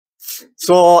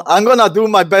So I'm going to do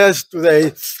my best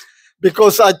today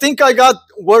because I think I got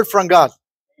word from God.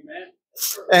 Amen.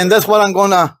 And that's what I'm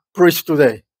going to preach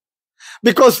today.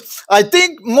 Because I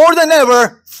think more than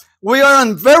ever, we are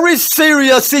in very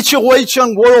serious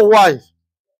situation worldwide.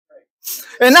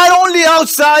 And not only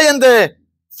outside in the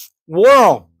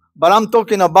world, but I'm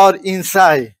talking about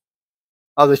inside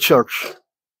of the church.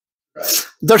 Right.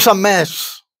 There's a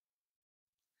mess.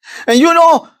 And you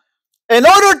know, in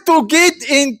order to get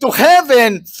into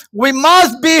heaven, we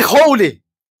must be holy.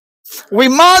 We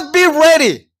must be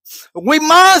ready. We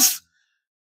must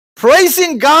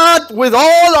praising God with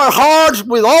all our hearts,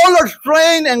 with all our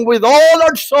strength, and with all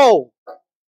our soul.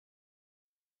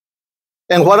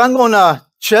 And what I'm going to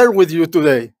share with you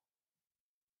today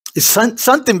is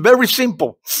something very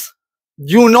simple.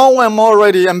 You know him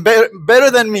already and better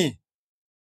than me.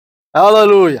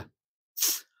 Hallelujah.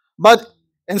 But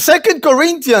in 2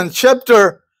 Corinthians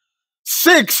chapter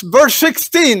 6, verse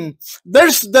 16,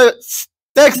 there's the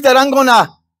text that I'm going to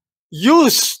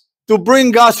use to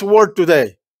bring God's word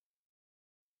today.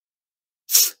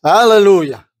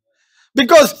 Hallelujah.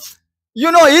 Because,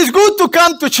 you know, it's good to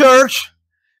come to church.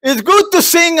 It's good to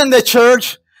sing in the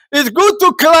church. It's good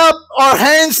to clap our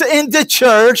hands in the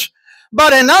church.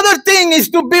 But another thing is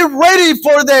to be ready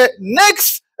for the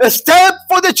next step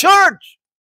for the church.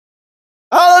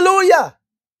 Hallelujah.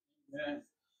 Yeah.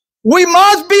 We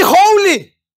must be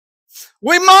holy.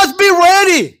 We must be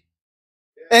ready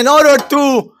in order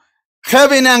to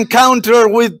have an encounter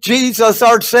with Jesus,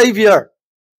 our Savior.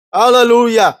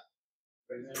 Hallelujah.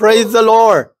 Praise the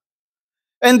Lord.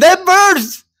 And that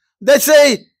verse, they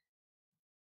say,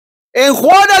 in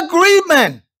what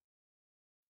agreement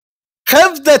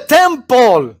have the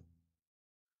temple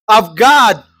of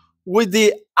God with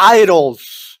the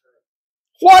idols?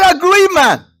 What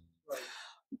agreement?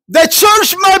 The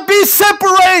church must be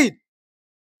separate.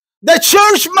 The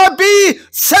church must be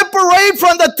separate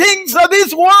from the things of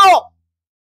this world.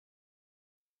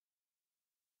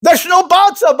 There's no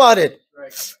buts about it.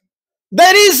 Right.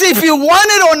 That is, if you want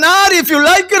it or not, if you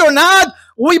like it or not,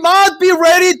 we must be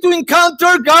ready to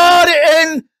encounter God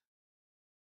in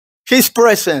His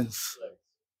presence.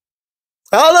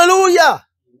 Hallelujah.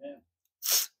 Amen.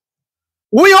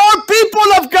 We are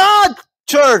people of God,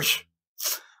 church.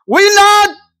 We're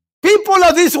not people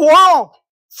of this world.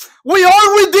 We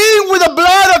are redeemed with the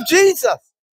blood of Jesus.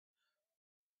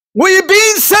 We're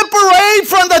being separated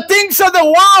from the things of the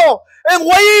world, and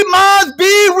we must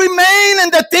remain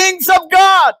in the things of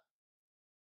God.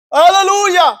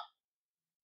 Hallelujah.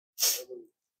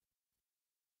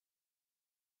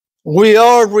 We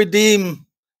are redeemed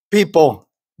people.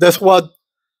 That's what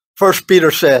 1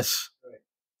 Peter says.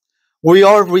 We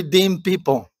are redeemed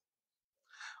people.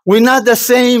 We're not the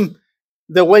same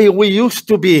the way we used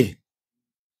to be.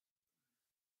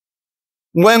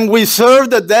 When we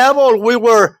served the devil, we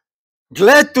were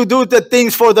glad to do the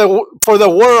things for the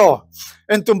world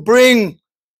and to bring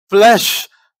flesh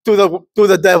to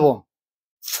the devil.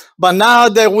 But now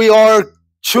that we are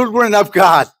children of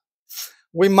God,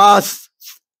 we must,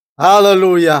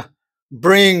 hallelujah,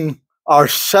 bring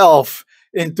ourselves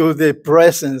into the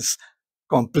presence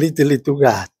completely to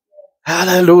God.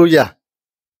 Hallelujah.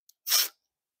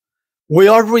 We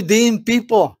are redeemed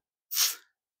people.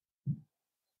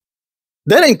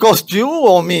 That didn't cost you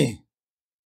or me.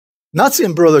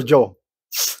 Nothing, Brother Joe.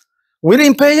 We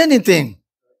didn't pay anything.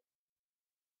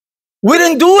 We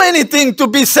didn't do anything to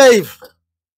be saved.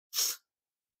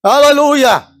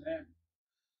 Hallelujah. Amen.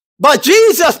 But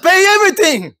Jesus paid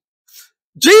everything.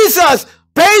 Jesus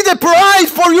paid the price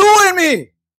for you and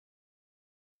me.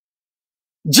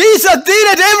 Jesus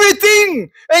did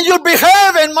everything in your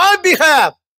behalf and my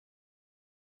behalf.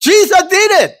 Jesus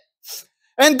did it.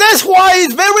 And that's why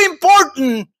it's very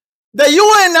important that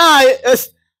you and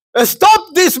I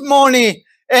stop this morning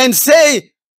and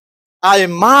say, I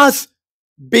must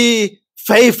be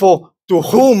faithful to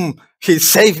whom He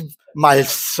saved my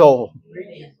soul.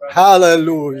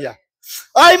 Hallelujah.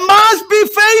 I must be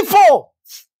faithful.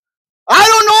 I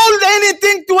don't owe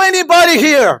anything to anybody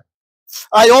here.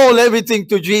 I owe everything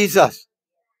to Jesus.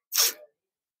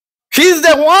 He's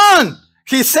the one.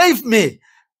 He saved me.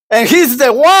 And He's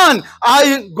the one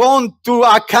I'm going to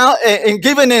account and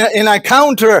given an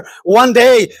encounter one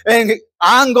day. And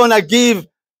I'm going to give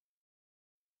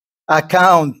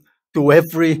account to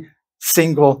every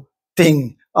single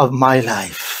thing of my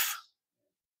life.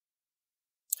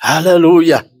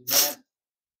 Hallelujah.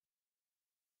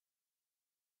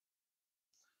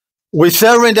 We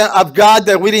serve a God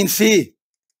that we didn't see.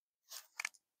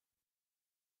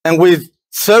 And we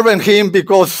serve Him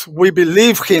because we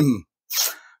believe Him.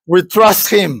 We trust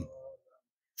Him.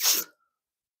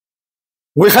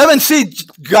 We haven't seen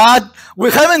God.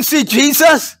 We haven't seen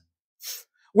Jesus.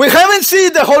 We haven't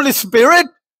seen the Holy Spirit.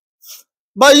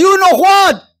 But you know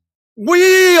what?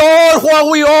 We are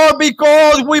what we are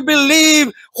because we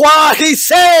believe what He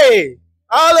say.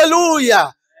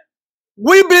 Hallelujah.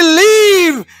 We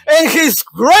believe in His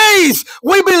grace.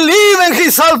 We believe in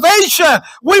His salvation.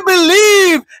 We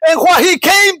believe in what He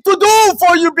came to do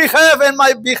for your behalf and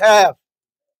my behalf.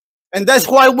 And that's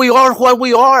why we are what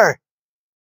we are.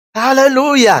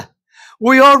 Hallelujah.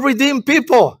 We are redeemed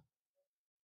people.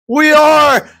 We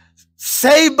are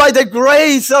saved by the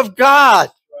grace of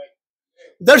God.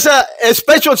 There's a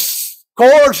special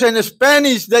course in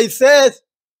Spanish that says,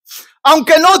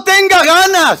 aunque no tenga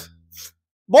ganas,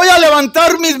 voy a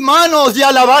levantar mis manos y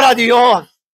alabar a Dios.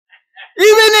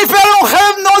 Even if I don't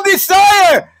have no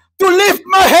desire to lift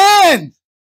my hand,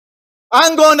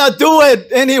 I'm going to do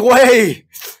it anyway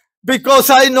because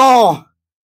I know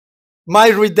my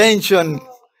redemption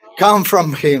comes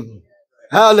from Him.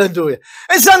 Hallelujah.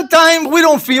 And sometimes we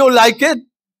don't feel like it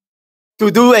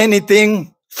to do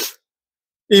anything.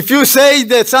 If you say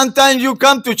that sometimes you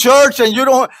come to church and you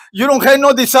don't have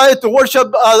no desire to worship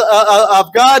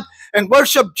of God and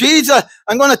worship Jesus,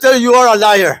 I'm going to tell you, you are a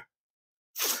liar.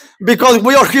 Because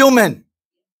we are human.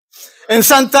 And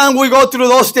sometimes we go through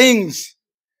those things.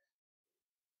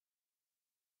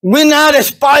 We're not a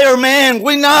Spider-Man.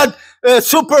 We're not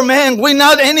Superman. We're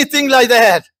not anything like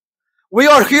that. We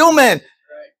are human.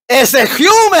 As a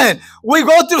human, we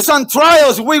go through some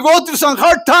trials. We go through some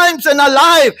hard times in our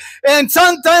life. And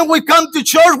sometimes we come to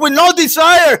church with no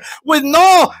desire, with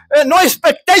no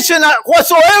expectation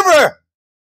whatsoever.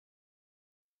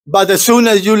 But as soon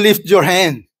as you lift your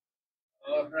hand,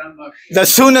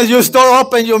 as soon as you start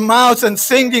opening your mouth and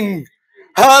singing,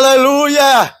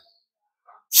 hallelujah,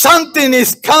 something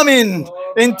is coming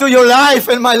into your life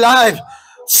and my life.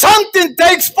 Something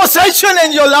takes possession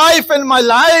in your life and my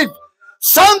life.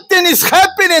 Something is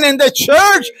happening in the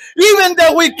church, even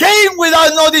though we came without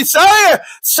no desire.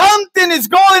 Something is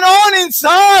going on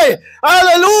inside.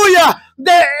 Hallelujah.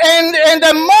 And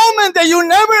the moment that you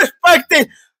never expected,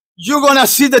 you're going to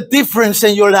see the difference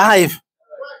in your life.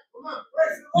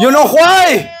 You know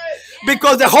why?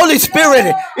 Because the Holy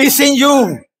Spirit is in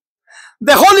you.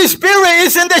 The Holy Spirit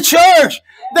is in the church.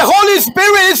 The Holy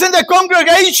Spirit is in the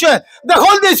congregation. The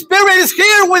Holy Spirit is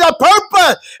here with a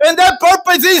purpose. And that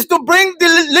purpose is to bring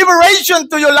liberation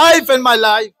to your life and my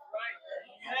life.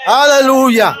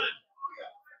 Hallelujah.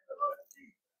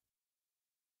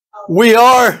 We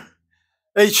are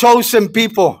a chosen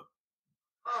people.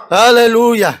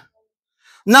 Hallelujah.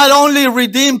 Not only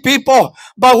redeemed people,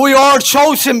 but we are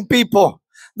chosen people.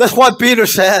 That's what Peter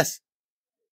says.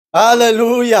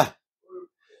 Hallelujah.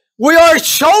 We are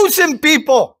chosen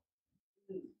people.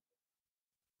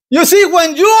 You see,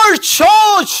 when you are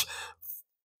chosen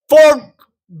for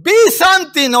be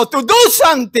something or to do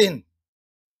something,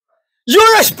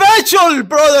 you're special,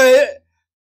 brother.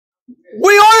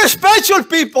 We are special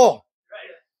people.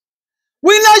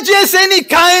 We're not just any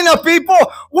kind of people.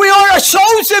 We are a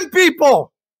chosen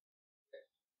people.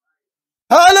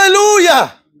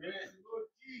 Hallelujah.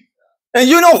 And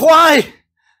you know why?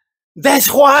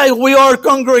 That's why we are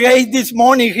congregated this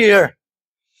morning here.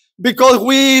 Because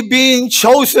we being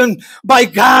chosen by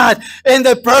God. And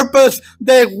the purpose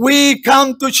that we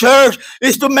come to church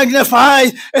is to magnify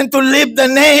and to lift the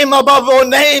name above all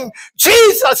name,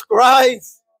 Jesus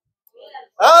Christ.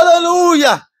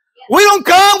 Hallelujah. We don't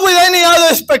come with any other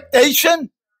expectation.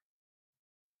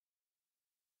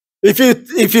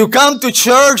 If you come to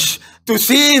church to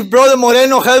see if Brother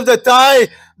Moreno has the tie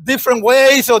different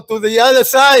ways or to the other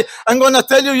side, I'm going to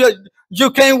tell you,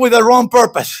 you came with the wrong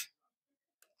purpose.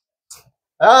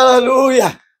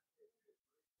 Hallelujah.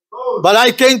 But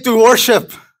I came to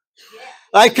worship.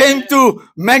 I came to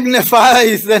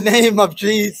magnify the name of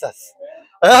Jesus.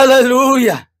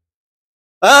 Hallelujah.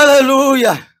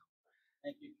 Hallelujah.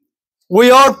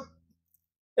 We are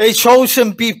a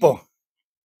chosen people.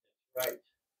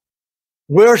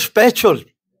 We're special.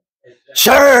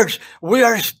 Church, we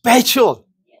are special.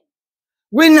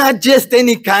 We're not just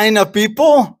any kind of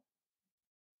people.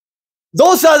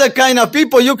 Those are the kind of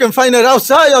people you can find it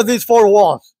outside of these four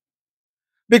walls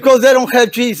because they don't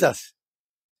have Jesus.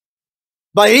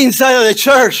 But inside of the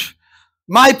church,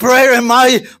 my prayer and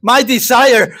my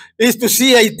desire is to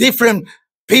see a different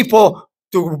people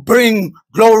to bring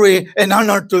glory and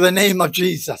honor to the name of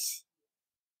Jesus.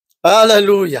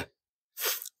 Hallelujah.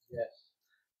 Yes.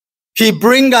 He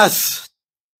brings us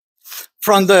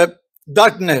from the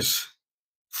darkness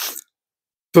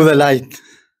to the light.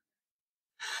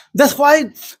 That's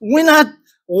why we're not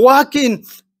walking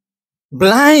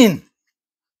blind.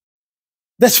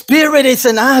 The Spirit is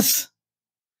in us.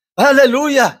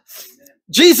 Hallelujah.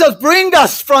 Jesus brings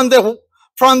us from the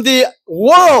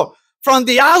world, from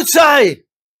the outside.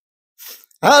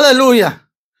 Hallelujah.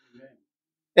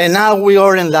 And now we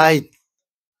are in light.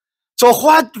 So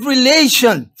what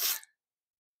relation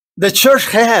the church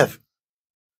have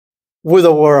with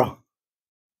the world?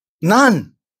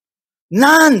 None.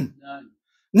 None.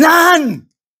 None.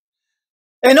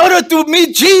 In order to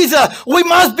meet Jesus, we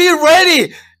must be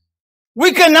ready.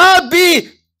 We cannot be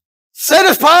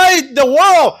satisfied the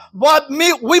world, but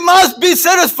we must be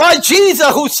satisfied Jesus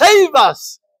who saved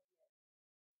us.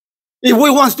 If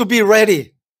we want to be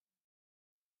ready.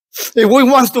 If we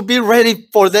want to be ready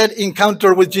for that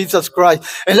encounter with Jesus Christ.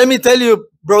 And let me tell you,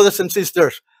 brothers and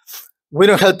sisters, we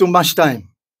don't have too much time.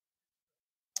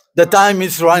 The time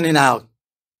is running out.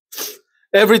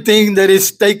 Everything that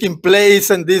is taking place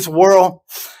in this world,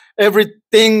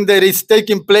 everything that is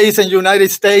taking place in the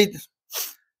United States,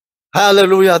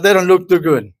 hallelujah, they don't look too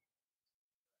good.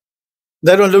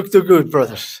 They don't look too good,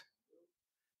 brothers.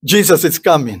 Jesus is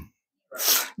coming.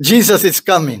 Jesus is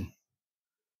coming.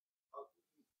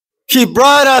 He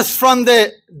brought us from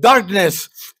the darkness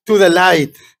to the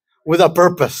light with a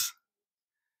purpose,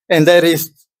 and that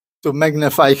is to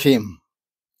magnify him.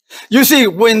 You see,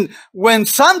 when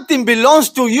something belongs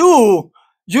to you,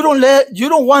 you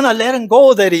don't want to let it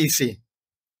go that easy.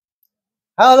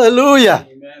 Hallelujah.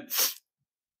 Amen.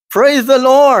 Praise the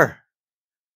Lord.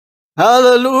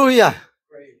 Hallelujah.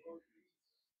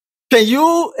 Can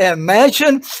you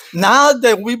imagine now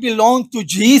that we belong to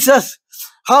Jesus,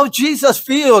 how Jesus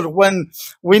feels when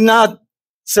we not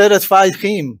satisfy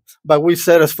him, but we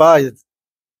satisfy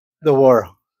the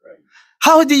world?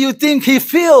 How do you think he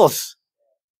feels?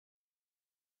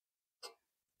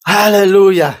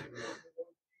 Hallelujah.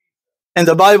 And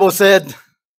the Bible said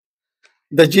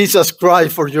that Jesus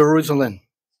cried for Jerusalem.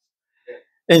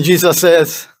 And Jesus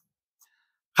says,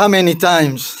 how many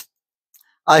times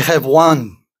I have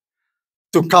wanted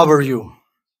to cover you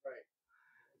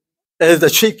as the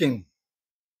chicken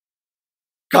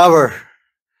cover.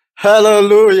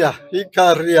 Hallelujah.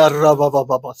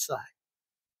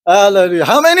 Hallelujah.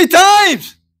 How many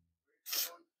times?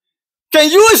 Can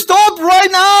you stop right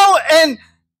now and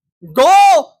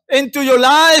go into your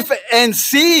life and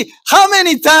see how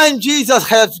many times Jesus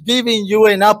has given you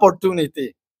an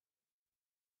opportunity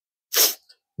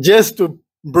just to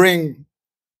bring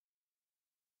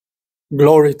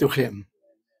glory to him?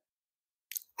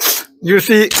 You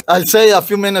see, I said a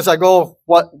few minutes ago,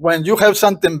 when you have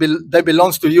something that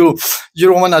belongs to you, you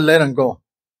don't want to let it go.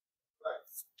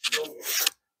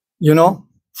 You know?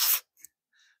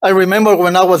 I remember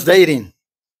when I was dating,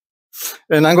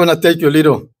 and I'm going to take you a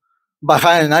little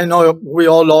behind. I know we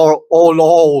all are all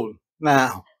old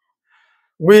now.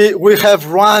 We have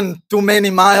run too many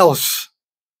miles.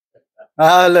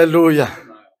 Hallelujah.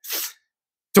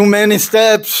 Too many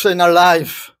steps in our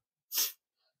life.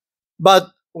 But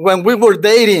when we were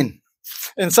dating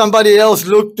and somebody else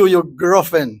looked to your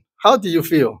girlfriend, how do you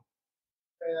feel?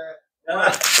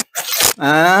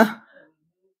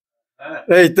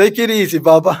 Hey, take it easy,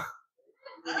 Baba.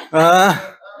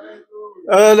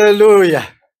 Hallelujah.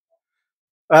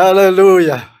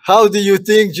 Hallelujah. How do you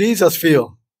think Jesus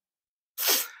feel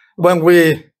when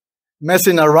we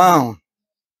messing around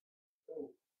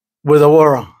with the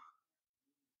world?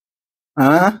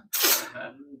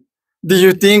 Do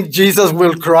you think Jesus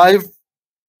will cry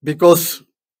because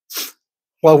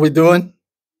what we're doing?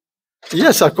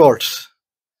 Yes, of course.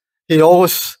 He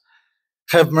always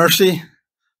have mercy,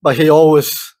 but he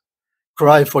always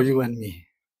cry for you and me.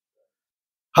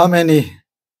 How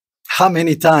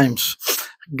many times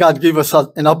God give us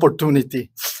an opportunity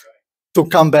to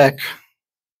come back?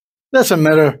 Doesn't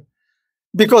matter.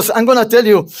 Because I'm going to tell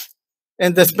you,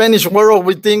 in the Spanish world,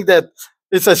 we think that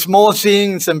it's a small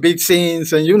sins and big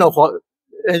sins, and you know what?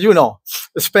 And you know,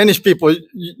 the Spanish people,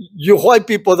 you white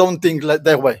people don't think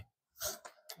that way.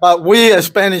 But we as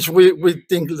Spanish, we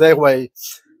think that way.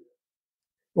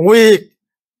 We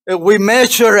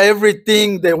measure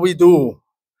everything that we do.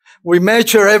 We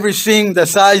measure everything the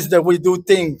size that we do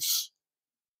things.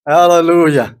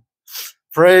 Hallelujah.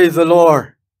 Praise the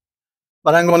Lord.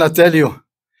 But I'm going to tell you,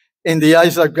 in the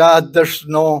eyes of God, there's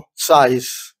no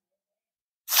size.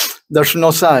 There's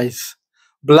no size.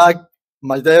 Black,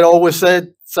 my dad always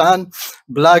said, son,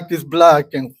 black is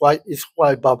black and white is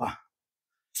white, Baba.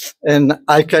 And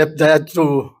I kept that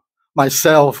to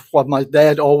myself, what my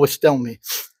dad always tell me.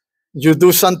 You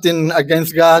do something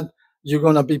against God, you're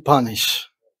going to be punished.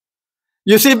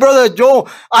 You see, Brother Joe,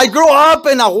 I grew up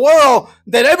in a world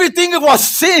that everything was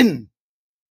sin.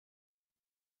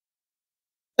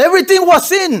 Everything was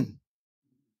sin.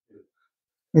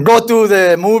 Go to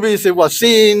the movies, it was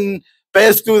sin.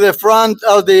 Pass to the front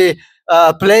of the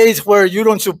place where you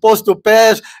don't supposed to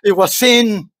pass, it was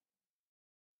sin.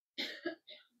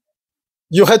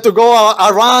 You had to go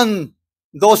around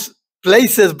those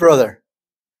places, brother.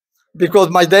 Because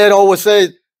my dad always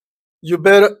said,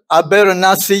 I better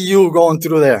not see you going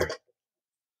through there.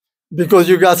 Because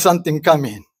you got something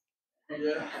coming.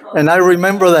 And I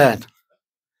remember that.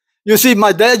 You see,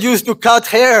 my dad used to cut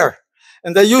hair.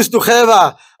 And they used to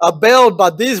have a belt,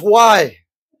 but this wide,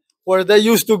 where they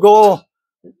used to go.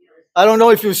 I don't know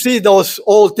if you see those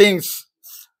old things.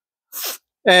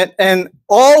 And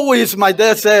always my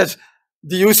dad says,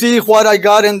 do you see what I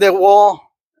got in the wall?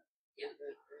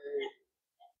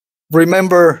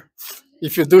 Remember,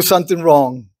 if you do something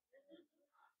wrong,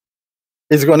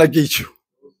 it's going to get you.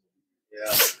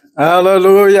 Yeah.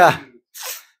 Hallelujah.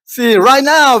 See, right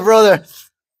now, brother,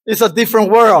 it's a different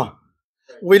world.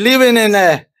 We're living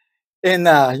in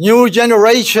a new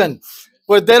generation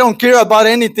where they don't care about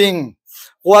anything.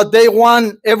 What they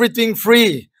want, everything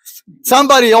free.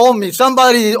 Somebody owe me.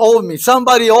 Somebody owe me.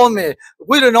 Somebody owe me.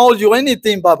 We don't owe you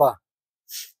anything, Baba.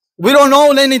 We don't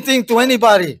owe anything to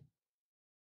anybody.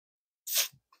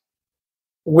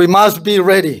 We must be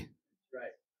ready.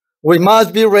 We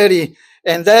must be ready.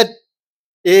 And that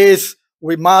is,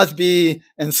 we must be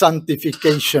in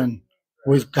sanctification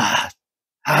with God.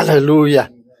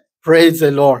 Hallelujah. Praise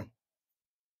the Lord.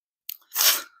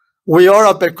 We are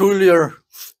a peculiar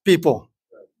people.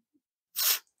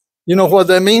 You know what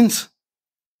that means?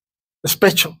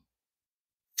 Special.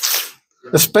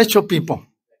 Special people.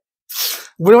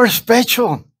 We are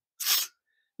special.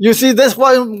 You see, that's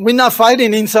why we're not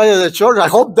fighting inside of the church. I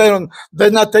hope they're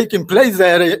not taking place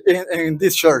there in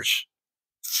this church.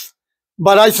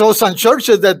 But I saw some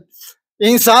churches that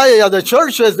inside of the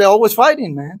churches, they're always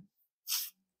fighting, man.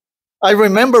 I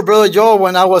remember, Brother Joe,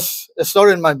 when I was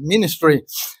starting my ministry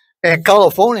in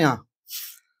California,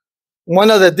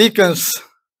 one of the deacons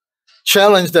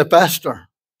challenged the pastor.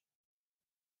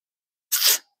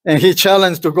 And he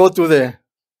challenged to go to the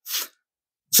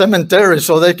cemetery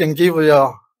so they can give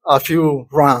you a few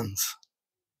rounds.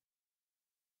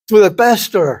 To the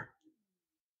pastor.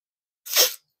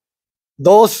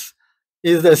 Those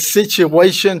is the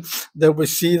situation that we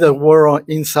see the world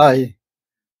inside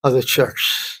of the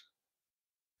church.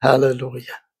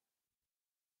 Hallelujah.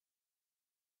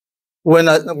 When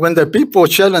the people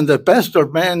challenge the pastor,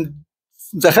 man,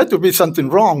 there had to be something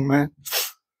wrong, man.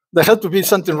 There had to be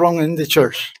something wrong in the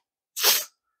church.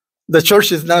 The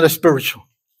church is not spiritual.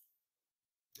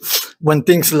 When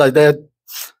things like that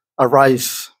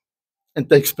arise and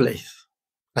takes place.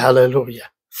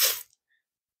 Hallelujah.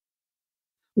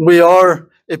 We are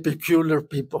a peculiar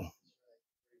people.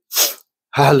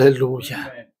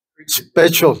 Hallelujah.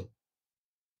 Special.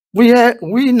 We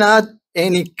not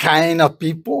any kind of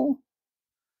people.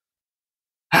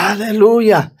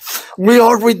 Hallelujah. We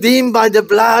are redeemed by the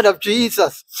blood of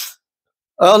Jesus.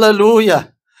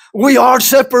 Hallelujah. We are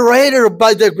separated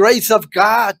by the grace of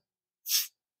God.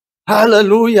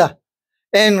 Hallelujah.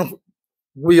 And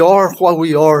we are what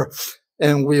we are,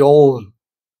 and we owe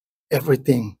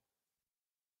everything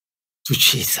to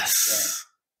Jesus.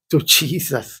 To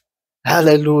Jesus.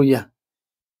 Hallelujah.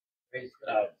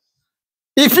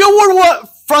 If you were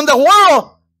from the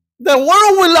world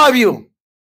will love you.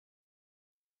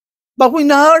 But we're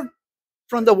not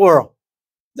from the world.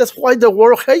 That's why the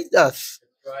world hates us.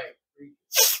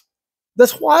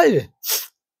 That's why.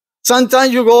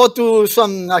 Sometimes you go to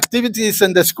some activities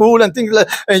in the school and things like,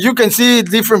 and you can see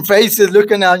different faces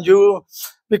looking at you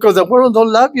because the world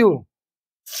don't love you.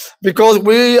 Because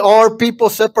we are people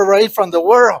separate from the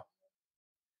world.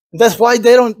 That's why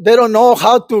they don't know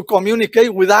how to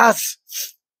communicate with us.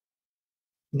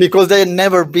 Because they've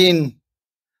never been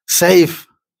saved.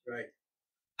 Right.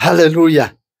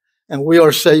 Hallelujah. And we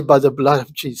are saved by the blood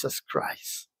of Jesus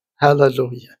Christ.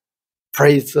 Hallelujah.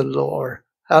 Praise the Lord.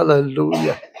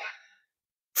 Hallelujah.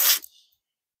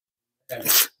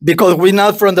 Because we're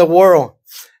not from the world.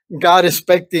 God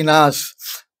expecting us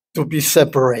to be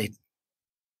separate.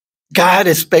 God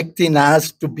expecting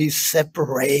us to be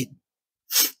separate.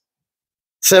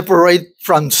 Separate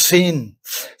from sin.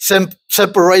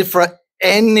 Separate from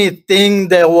anything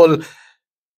that will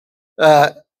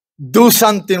do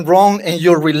something wrong in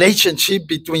your relationship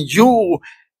between you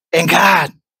and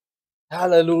God.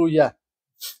 Hallelujah.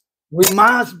 We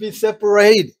must be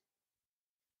separate.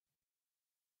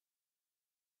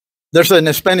 There's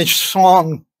a Spanish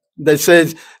song that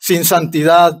says, sin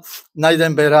santidad,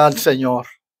 nadie verá al Señor.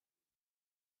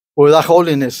 Without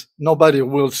holiness, nobody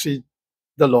will see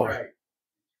the Lord.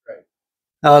 Right.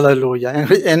 Hallelujah.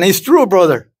 And it's true,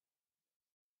 brother.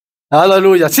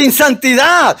 Aleluya. Sin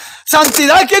santidad.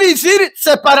 Santidad quiere decir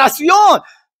separación.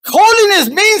 Holiness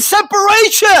means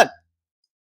separation.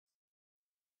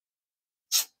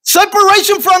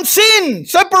 Separation from sin.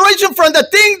 Separation from the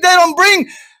things that don't bring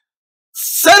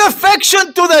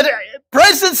satisfaction to the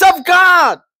presence of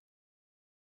God.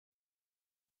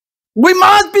 We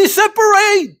must be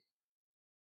separate.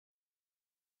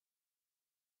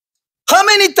 How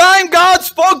many times God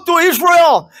spoke to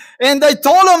Israel and they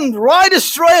told him right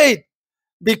straight,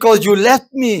 because you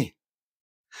left me.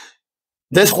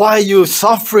 That's why you're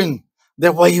suffering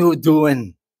the way you're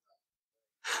doing.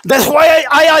 That's why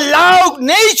I allow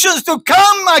nations to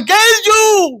come against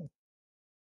you.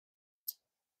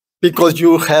 Because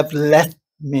you have left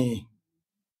me.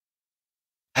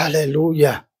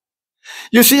 Hallelujah.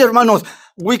 You see, hermanos,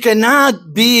 we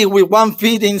cannot be with one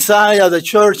feet inside of the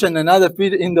church and another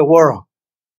feet in the world.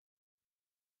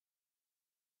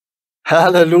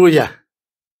 Hallelujah.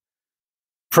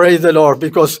 Praise the Lord,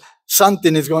 because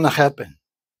something is going to happen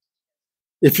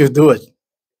if you do it.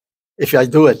 If I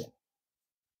do it.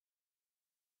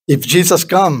 If Jesus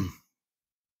comes,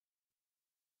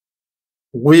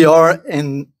 we are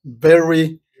in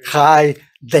very high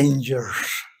danger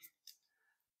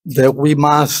that we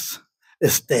must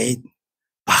stay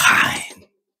behind.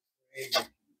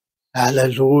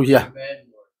 Hallelujah. Amen.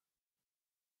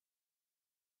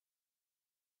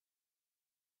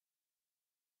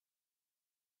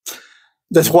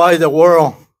 That's why the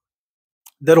world,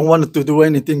 they don't want to do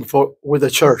anything with the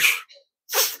church,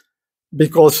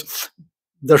 because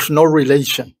there's no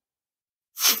relation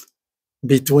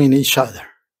between each other.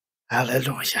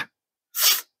 Hallelujah.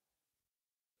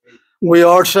 We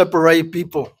are separate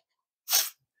people.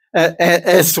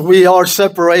 As we are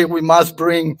separate, we must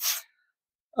bring,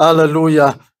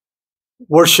 hallelujah,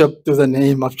 worship to the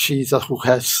name of Jesus who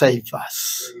has saved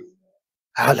us.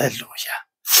 Hallelujah.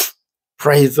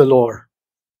 Praise the Lord.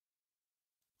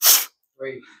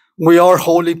 We are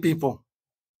holy people.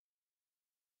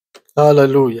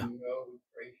 Hallelujah.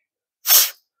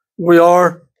 We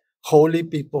are holy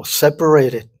people,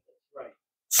 separated.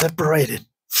 Separated.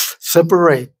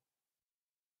 Separate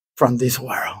from this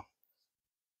world.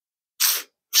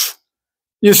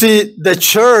 You see, the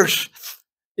church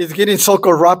is getting so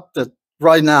corrupted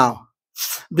right now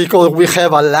because we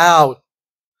have allowed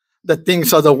the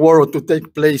things of the world to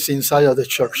take place inside of the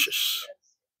churches.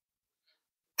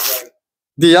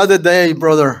 The other day,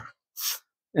 brother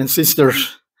and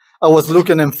sisters, I was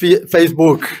looking on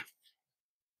Facebook,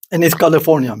 and it's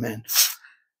California, man.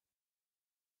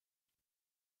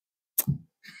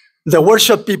 The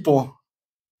worship people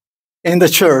in the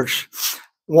church,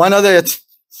 one of the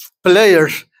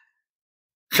players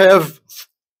they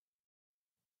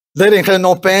didn't have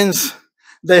no pants,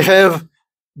 they have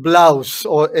blouse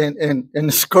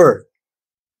and skirt.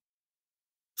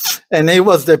 And it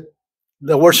was the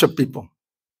worship people.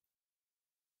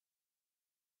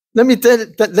 Let me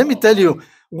tell you,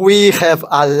 we have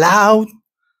allowed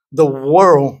the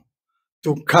world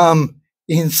to come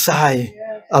inside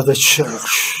of the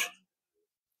church.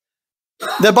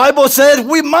 The Bible says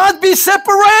we must be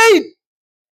separate.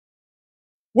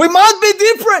 We must be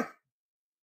different.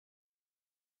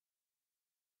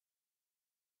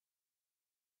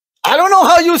 I don't know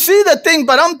how you see the thing,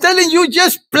 but I'm telling you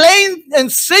just plain and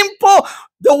simple,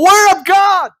 the Word of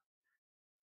God.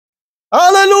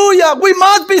 Hallelujah. We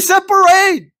must be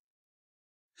separate.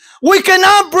 We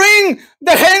cannot bring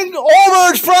the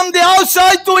hangovers from the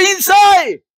outside to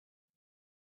inside.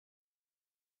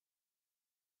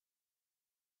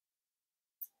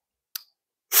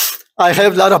 I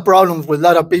have a lot of problems with a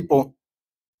lot of people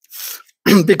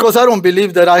because I don't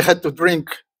believe that I had to drink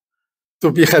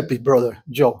to be happy, brother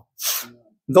Joe.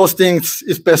 Those things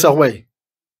is passed away.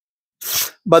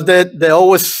 But they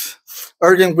always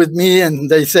arguing with me and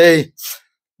they say,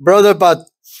 brother, but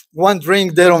one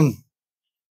drink, they don't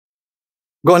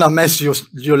gonna mess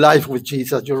your life with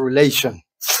Jesus, your relation.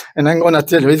 And I'm gonna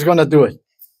tell you, he's gonna do it.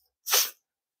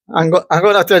 I'm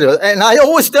gonna tell you. And I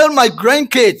always tell my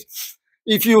grandkids,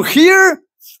 if you hear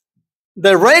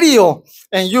the radio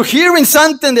and you're hearing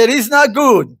something that is not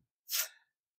good,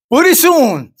 pretty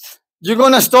soon you're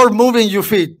gonna start moving your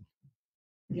feet.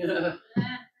 Yeah.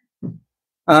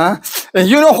 And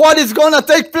you know what is gonna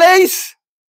take place?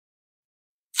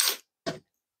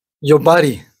 Your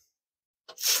body.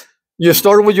 You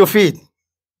start with your feet,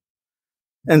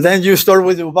 and then you start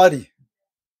with your body.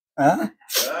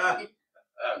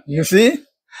 You see?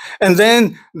 And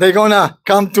then they're gonna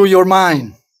come to your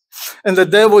mind. And the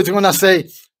devil is gonna say,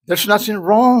 there's nothing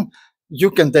wrong.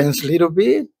 You can dance a little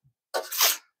bit.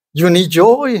 You need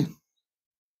joy.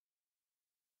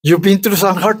 You've been through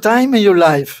some hard time in your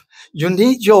life. you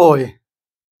need joy.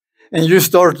 And you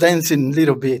start dancing a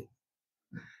little bit.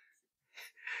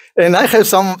 And I have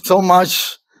so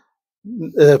much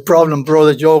problem,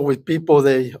 Brother Joe, with people.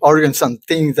 They argue some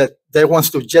things that they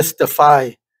want to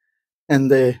justify in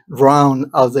the realm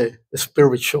of the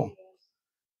spiritual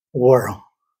world.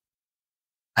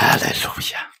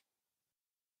 Hallelujah.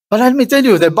 But let me tell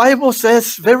you, the Bible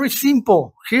says very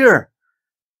simple here.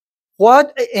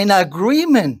 What an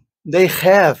agreement they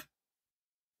have.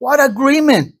 What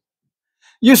agreement?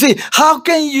 You see, how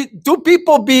can two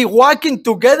people be walking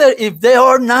together if they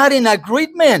are not in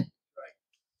agreement?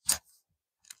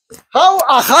 How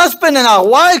a husband and a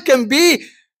wife can be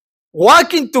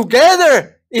walking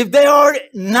together if they are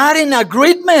not in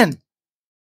agreement?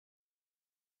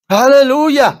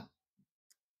 Hallelujah.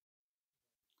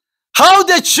 How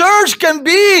the church can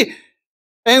be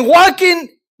and walking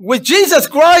with Jesus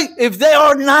Christ if they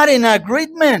are not in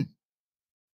agreement?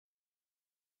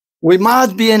 We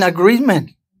must be in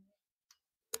agreement.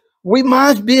 We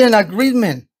must be in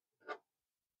agreement.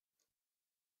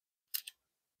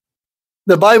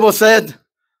 The Bible said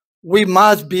we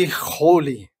must be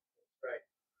holy.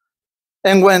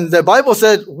 And when the Bible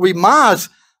said we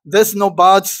must, there's no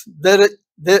buts.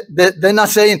 They're not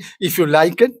saying if you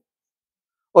like it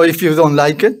or if you don't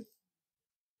like it.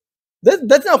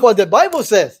 That's not what the Bible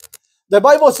says. The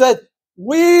Bible said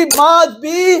we must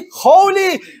be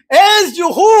holy as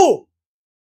you who?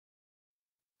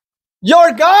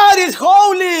 Your God is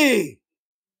holy.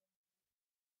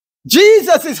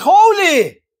 Jesus is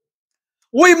holy.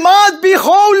 We must be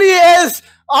holy as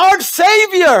our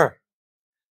Savior.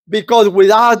 Because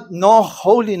without no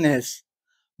holiness,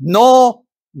 no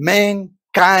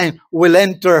mankind will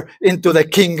enter into the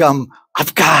kingdom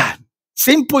of God.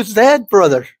 Simple as that,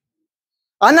 brother.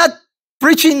 I'm not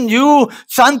preaching you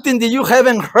something that you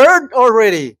haven't heard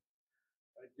already.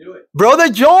 Brother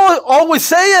Joe always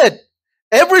say it.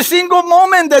 Every single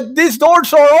moment that these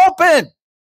doors are open,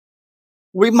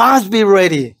 we must be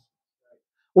ready.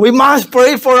 We must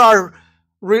pray for our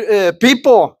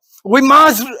people. We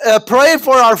must pray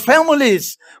for our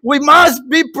families. We must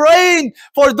be praying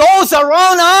for those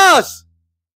around us.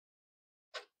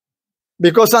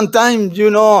 Because sometimes, you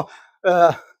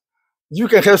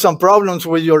can have some problems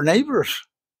with your neighbors.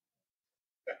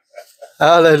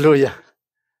 Hallelujah.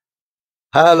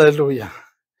 Hallelujah.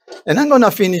 And I'm going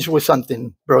to finish with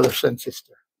something, brothers and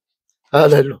sisters.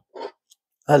 Hallelujah.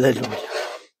 Hallelujah.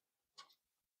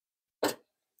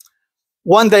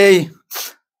 One day,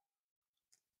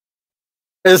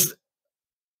 as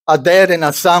a dad and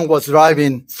a son was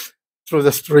driving through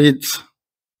the streets,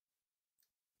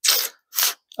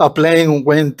 a plane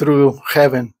went through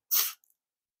heaven.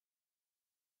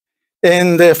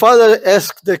 And the father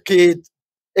asked the kid,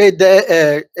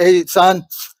 hey son,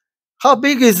 how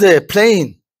big is the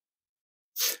plane?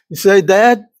 He said,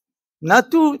 Dad, not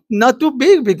too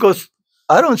big because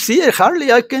I don't see it.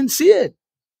 Hardly I can see it.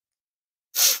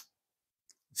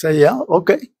 Say, yeah,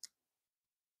 okay.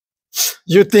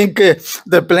 You think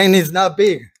the plane is not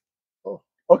big? Oh,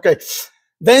 okay.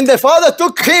 Then the father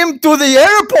took him to the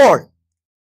airport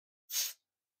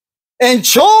and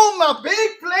showed him a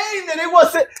big plane, and it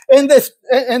was in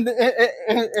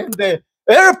the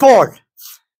airport.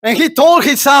 And he told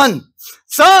his son,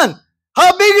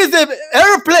 how big is the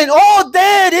airplane? Oh,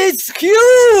 Dad, it's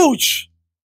huge.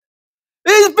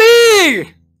 It's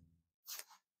big.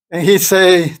 And he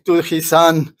said to his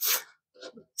son,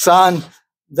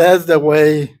 that's the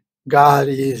way God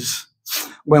is.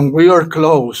 When we are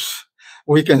close,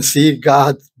 we can see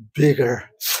God bigger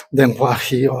than what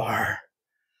He are.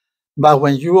 But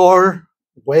when you are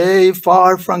way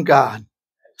far from God,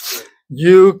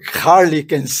 you hardly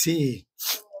can see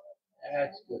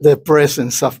the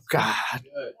presence of God.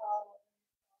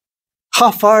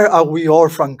 How far are we all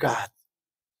from God?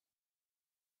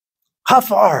 How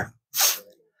far?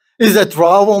 Is the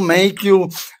trouble make you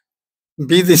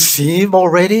be deceived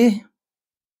already?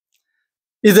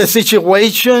 Is the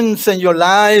situations in your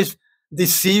life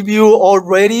deceive you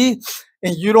already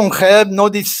and you don't have no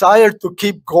desire to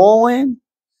keep going?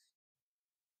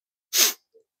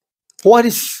 What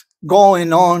is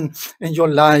going on in your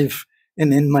life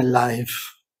and in my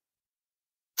life?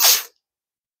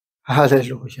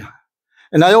 Hallelujah.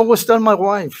 And I always tell my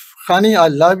wife, honey, I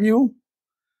love you.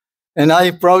 And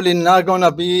I probably not going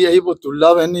to be able to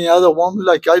love any other woman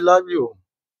like I love you.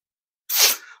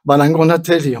 But I'm going to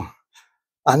tell you,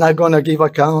 I'm not going to give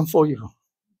account for you.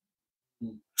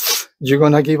 You're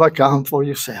going to give account for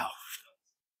yourself.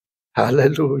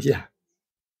 Hallelujah.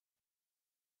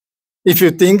 If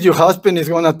you think your husband is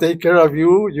going to take care of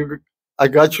you, I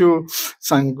got you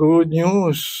some good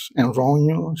news and wrong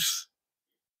news.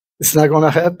 It's not going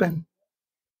to happen.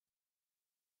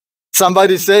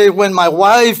 Somebody say, when my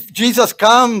wife, Jesus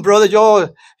come, Brother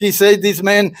Joe, he said, this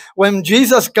man, when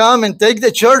Jesus come and take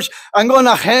the church, I'm going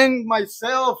to hang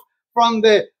myself from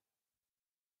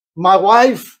my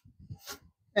wife,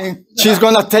 and she's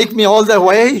going to take me all the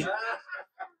way.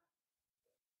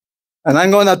 And I'm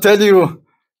going to tell you,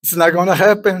 it's not going to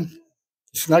happen.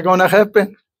 It's not going to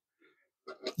happen.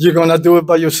 You're going to do it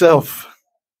by yourself.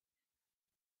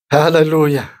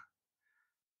 Hallelujah.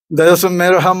 That doesn't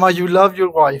matter how much you love your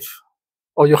wife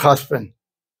or your husband.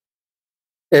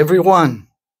 Everyone,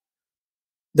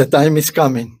 the time is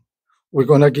coming. We're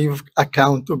going to give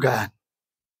account to God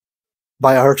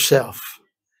by ourselves.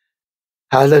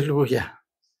 Hallelujah.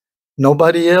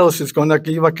 Nobody else is going to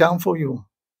give account for you.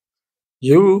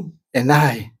 You and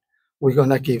I, we're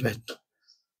going to give it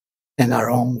in our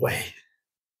own way,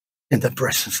 in the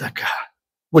presence of God.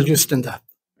 Will you stand up?